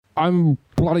I'm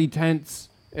bloody tense,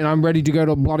 and I'm ready to go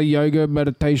to a bloody yoga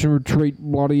meditation retreat,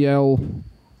 bloody hell.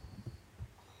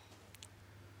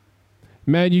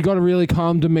 Man, you got a really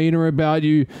calm demeanor about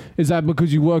you. Is that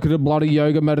because you work at a bloody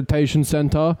yoga meditation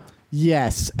center?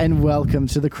 Yes, and welcome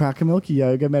to the Crackermilk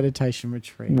Yoga Meditation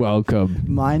Retreat. Welcome.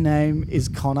 My name is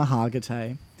Connor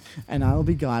Hargitay, and I will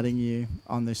be guiding you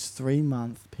on this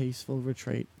 3-month peaceful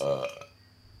retreat.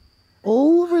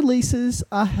 All releases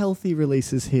are healthy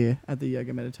releases here at the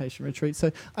Yoga Meditation Retreat,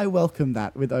 so I welcome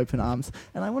that with open arms.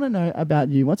 And I want to know about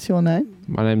you. What's your name?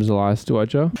 My name's Elias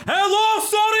Dweger. Hello,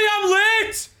 sorry I'm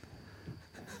late!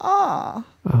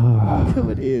 Look who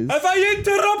it is. Have I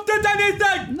interrupted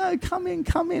anything? No,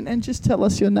 come in, and just tell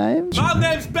us your name. My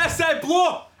name's Bessie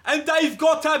Blue, and I've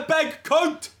got a big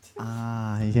cunt.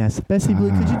 Yes. Bessie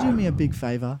Blue, could you do me a big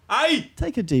favour? Aye.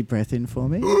 Take a deep breath in for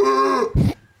me.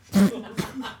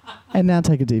 And now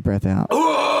take a deep breath out.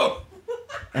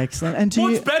 Excellent. And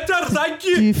Much better, thank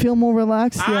you. Do you feel more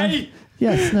relaxed? Aye.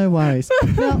 Yes, no worries.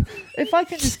 Now, if I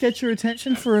can just get your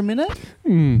attention for a minute.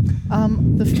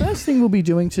 The first thing we'll be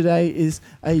doing today is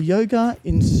a yoga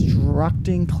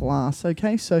instructing class,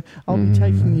 okay? So I'll be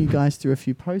taking you guys through a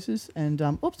few poses and,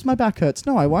 oops, my back hurts.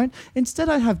 No, I won't. Instead,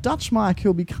 I have Dutch Mike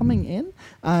who'll be coming in.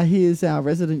 He is our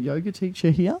resident yoga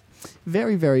teacher here.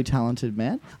 Very, very talented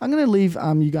man. I'm going to leave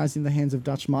you guys in the hands of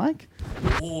Dutch Mike.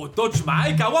 Oh, Dutch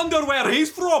Mike, I wonder where he's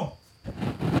from.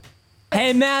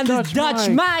 Hey man, this is Dutch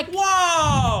Mike.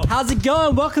 Wow! How's it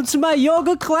going? Welcome to my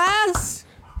yoga class.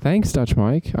 Thanks, Dutch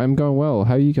Mike. I'm going well.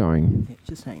 How are you going? Yeah,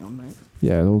 just hang on, mate.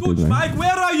 Yeah, all good, Dutch mate. Mike,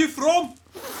 where are you from?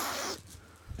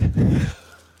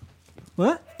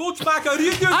 What? Dutch Mike, are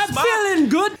you doing I'm smart? feeling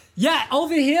good. Yeah,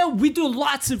 over here we do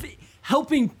lots of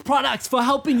helping products for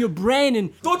helping your brain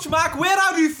and... Dutch Mike, where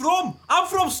are you from? I'm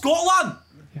from Scotland.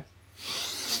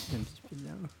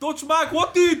 Dutch Mike,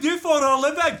 what do you do for a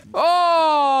living?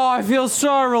 Oh, I feel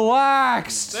so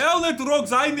relaxed. The only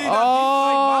drugs I need are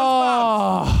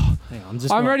like Oh, Hang on,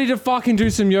 I'm ready to fucking do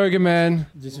some yoga, man.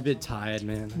 just a bit tired,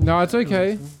 man. No, it's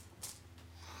okay.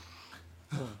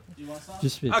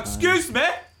 Just a bit Excuse me?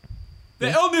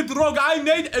 The only drug I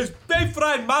need is beef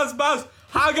fried Mazbaz,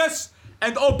 haggis,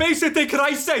 and obesity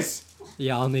crisis.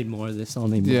 Yeah, I'll need more of this. I'll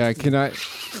need more. Yeah, can I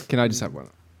just have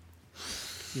one?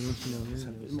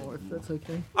 More if that's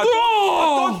okay. I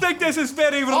don't think this is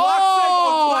very relaxing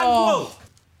or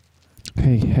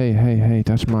tranquil. Hey,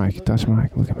 Dutch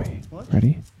Mike, look at me.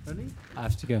 Ready? I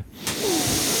have to go.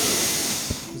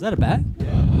 Is that a bat?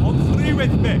 On three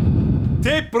with me.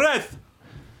 Deep breath.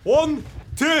 1,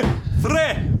 2, 3.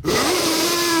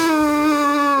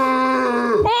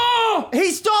 Oh!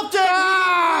 He stopped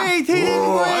it! He didn't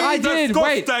breathe! I did.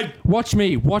 Wait. Disgusting.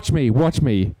 Watch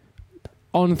me.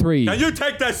 On 3. Can you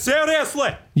take this seriously?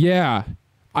 Yeah,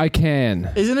 I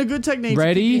can. Isn't it a good technique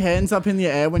Ready? to keep your hands up in the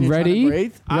air when you're trying to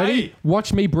breathe? Ready? Aye.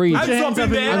 Watch me breathe. Hands your up hands in up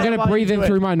the in the air. I'm while gonna breathe you in do it.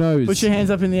 through my nose. Put your hands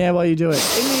up in the air while you do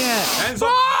it. In the air. Hands up.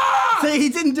 See, he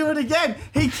didn't do it again.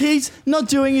 He keeps not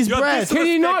doing his You're breath. dis- Can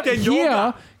you not Respect in hear?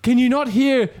 yoga. Can you not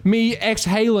hear me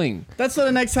exhaling? That's not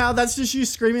an exhale. That's just you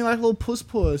screaming like a little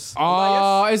puss.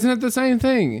 Oh, isn't it the same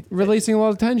thing? Releasing a lot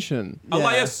of tension. Yeah.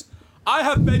 Elias, I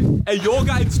have been a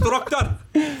yoga instructor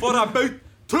for about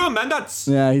 2 minutes.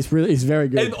 Yeah, he's very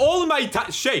good. In all my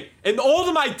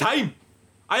time,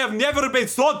 I have never been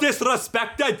so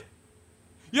disrespected.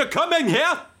 You come in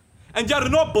here and you're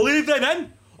not breathing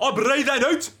in or breathing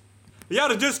out.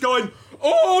 You're just going,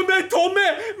 oh, me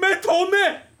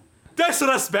tummy.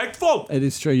 Disrespectful. It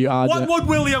is true. You are. What would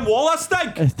William Wallace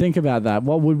think? Think about that.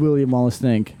 What would William Wallace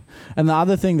think? And the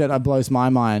other thing that blows my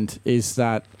mind is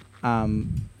that.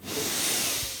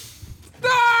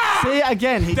 See,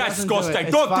 again, he doesn't do it. Disgusting.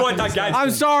 It's Don't do fucking it again. disgusting.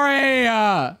 I'm sorry.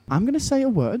 I'm going to say a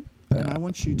word, and I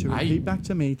want you to repeat back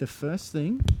to me the first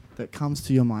thing that comes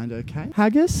to your mind, okay?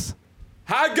 Haggis?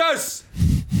 Haggis.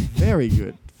 Very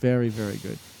good. Very, very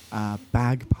good.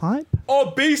 Bagpipe?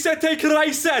 Obesity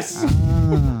crisis.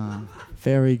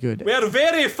 Very good. We're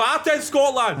very fat in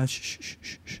Scotland. Shh.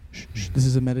 This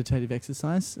is a meditative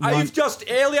exercise. I've just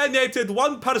alienated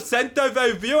 1% of our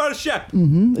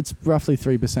viewership. It's roughly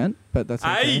 3%, but that's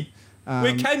okay. Aye.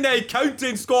 We can't count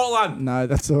in Scotland. No,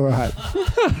 that's all right.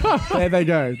 There they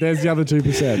go. There's the other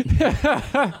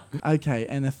 2%. Okay,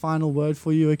 and a final word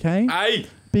for you, okay? Aye.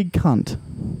 Big cunt.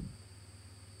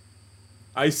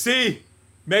 I see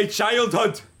my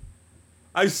childhood.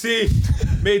 I see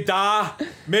me da,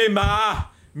 me ma,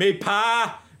 me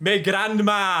pa, me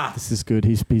grandma. This is good.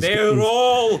 He's They're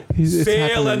all it's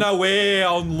sailing happening. away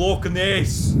on Loch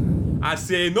Ness. I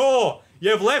say, no,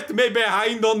 you've left me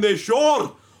behind on the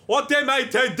shore. What am I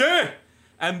to do?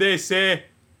 And they say,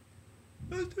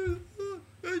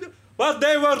 but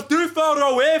they were too far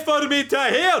away for me to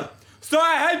hear, so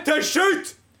I had to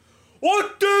shoot.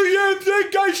 What do you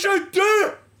think I should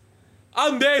do?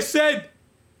 And they said,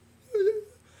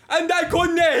 and I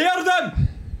couldn't hear them.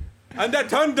 And it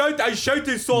turned out I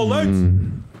shouted so loud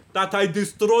that I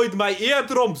destroyed my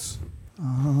eardrums.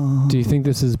 Do you think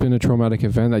this has been a traumatic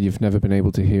event that you've never been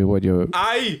able to hear what your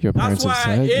parents That's why have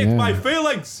said? I ate my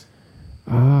feelings.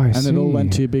 Ah, I see. And it all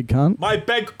went to your big cunt? My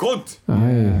big cunt.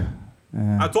 Aye.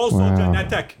 That's also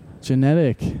genetic.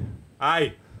 Genetic.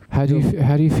 Aye. How do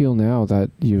you feel now that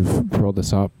you've brought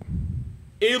this up?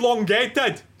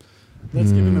 Elongated.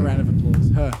 Let's give him a round of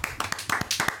applause. Her.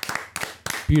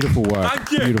 Beautiful work.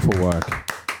 Thank you. Beautiful work.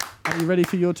 Are you ready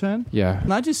for your turn? Yeah.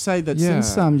 Can I just say that Yeah.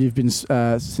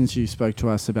 since you spoke to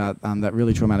us about that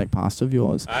really traumatic past of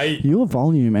yours, Aye. your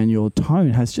volume and your tone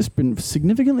has just been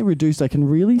significantly reduced. I can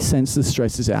really sense the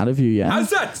stresses out of you. Yeah.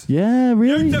 Has it? Yeah,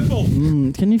 really. Beautiful.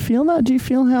 Can you feel that? Do you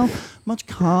feel how much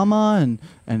calmer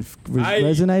and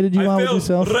resonated you are with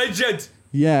yourself? I feel rigid.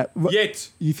 Yeah. Yet.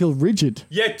 You feel rigid.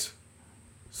 Yet.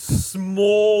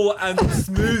 Small and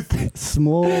smooth.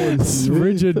 Small and smooth.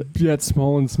 Rigid yet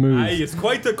small and smooth. Aye, it's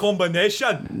quite a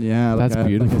combination. Yeah, That's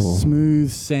beautiful. Like a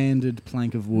smooth, sanded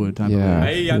plank of wood. I Yeah.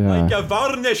 believe. Aye, and like a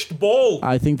varnished ball.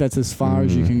 I think that's as far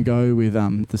as you can go with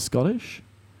the Scottish.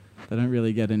 They don't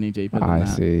really get any deeper than I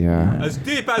that. see, yeah. As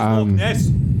deep as Loch Ness.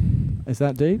 Is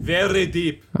that deep? Very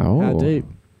deep. Oh. How deep?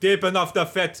 Deep enough to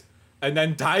fit an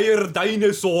entire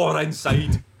dinosaur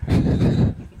inside.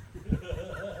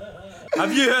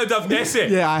 Have you heard of Nessie?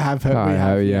 Yeah, I have heard. I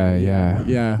have, yeah.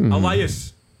 Yeah.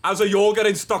 Elias, as a yoga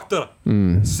instructor,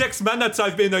 6 minutes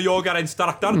I've been a yoga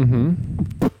instructor.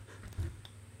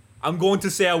 I'm going to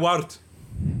say a word.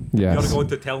 Yes. You're going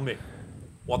to tell me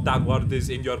what that word is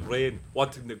in your brain.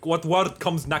 What word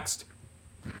comes next?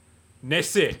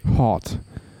 Nessie. Hot.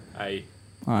 Aye.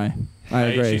 I Aye,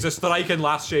 agree. she's a striking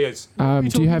lass, she is. Do you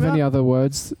talking have any about? other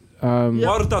words?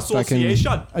 Word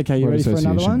association. Okay, you Word ready for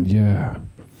another association. one? Yeah.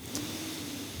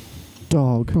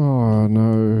 Dog. Oh,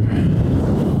 no.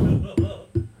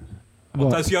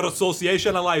 What is your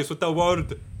association, Elias, with the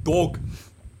word dog?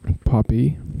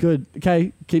 Puppy. Good.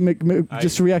 Okay,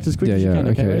 just react as quick Yeah, as you yeah. can.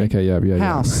 Okay, ready? okay, yeah.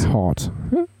 House. Hot.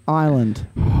 Island.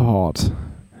 Hot.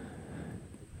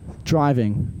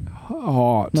 Driving.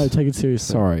 Hot. No, take it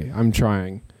seriously. Sorry, I'm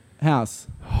trying. House.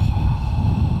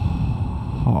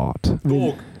 Hot.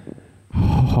 Dog.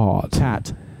 Hot.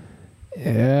 Cat.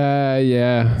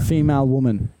 Yeah. Female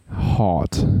woman.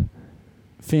 Hot.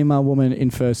 Female woman in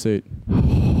fursuit.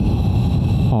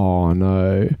 Oh,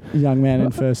 no. Young man in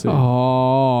fursuit.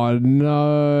 Oh,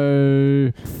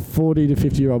 no. 40 to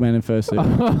 50-year-old man in fursuit.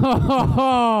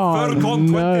 Furcon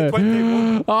no.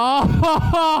 2021.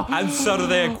 Oh, Answer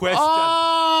their question.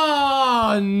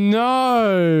 oh,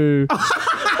 no.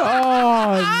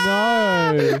 Oh,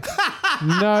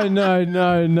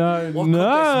 no. No. What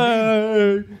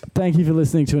could Thank you for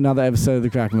listening to another episode of the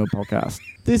Cracking Milk Podcast.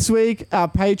 This week, our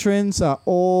patrons are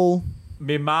all...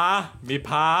 Me ma, me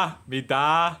pa, me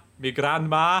da, me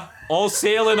grandma, all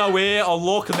sailing away on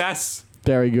Loch Ness.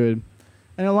 Very good.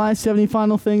 And Elias, do you have any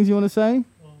final things you want to say?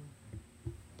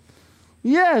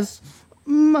 Yes.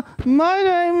 My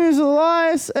name is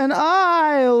Elias, and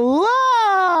I love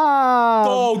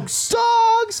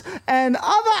dogs and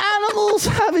other animals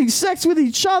having sex with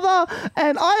each other.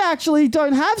 And I actually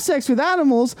don't have sex with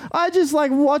animals. I just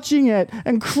like watching it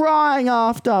and crying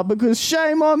after because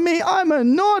shame on me. I'm a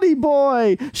naughty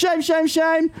boy. Shame, shame,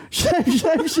 shame. Shame,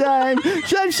 shame, shame.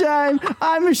 Shame, shame.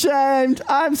 I'm ashamed.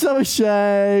 I'm so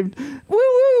ashamed. Woo, woo,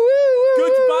 woo, woo.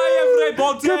 Goodbye,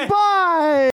 everybody. Goodbye.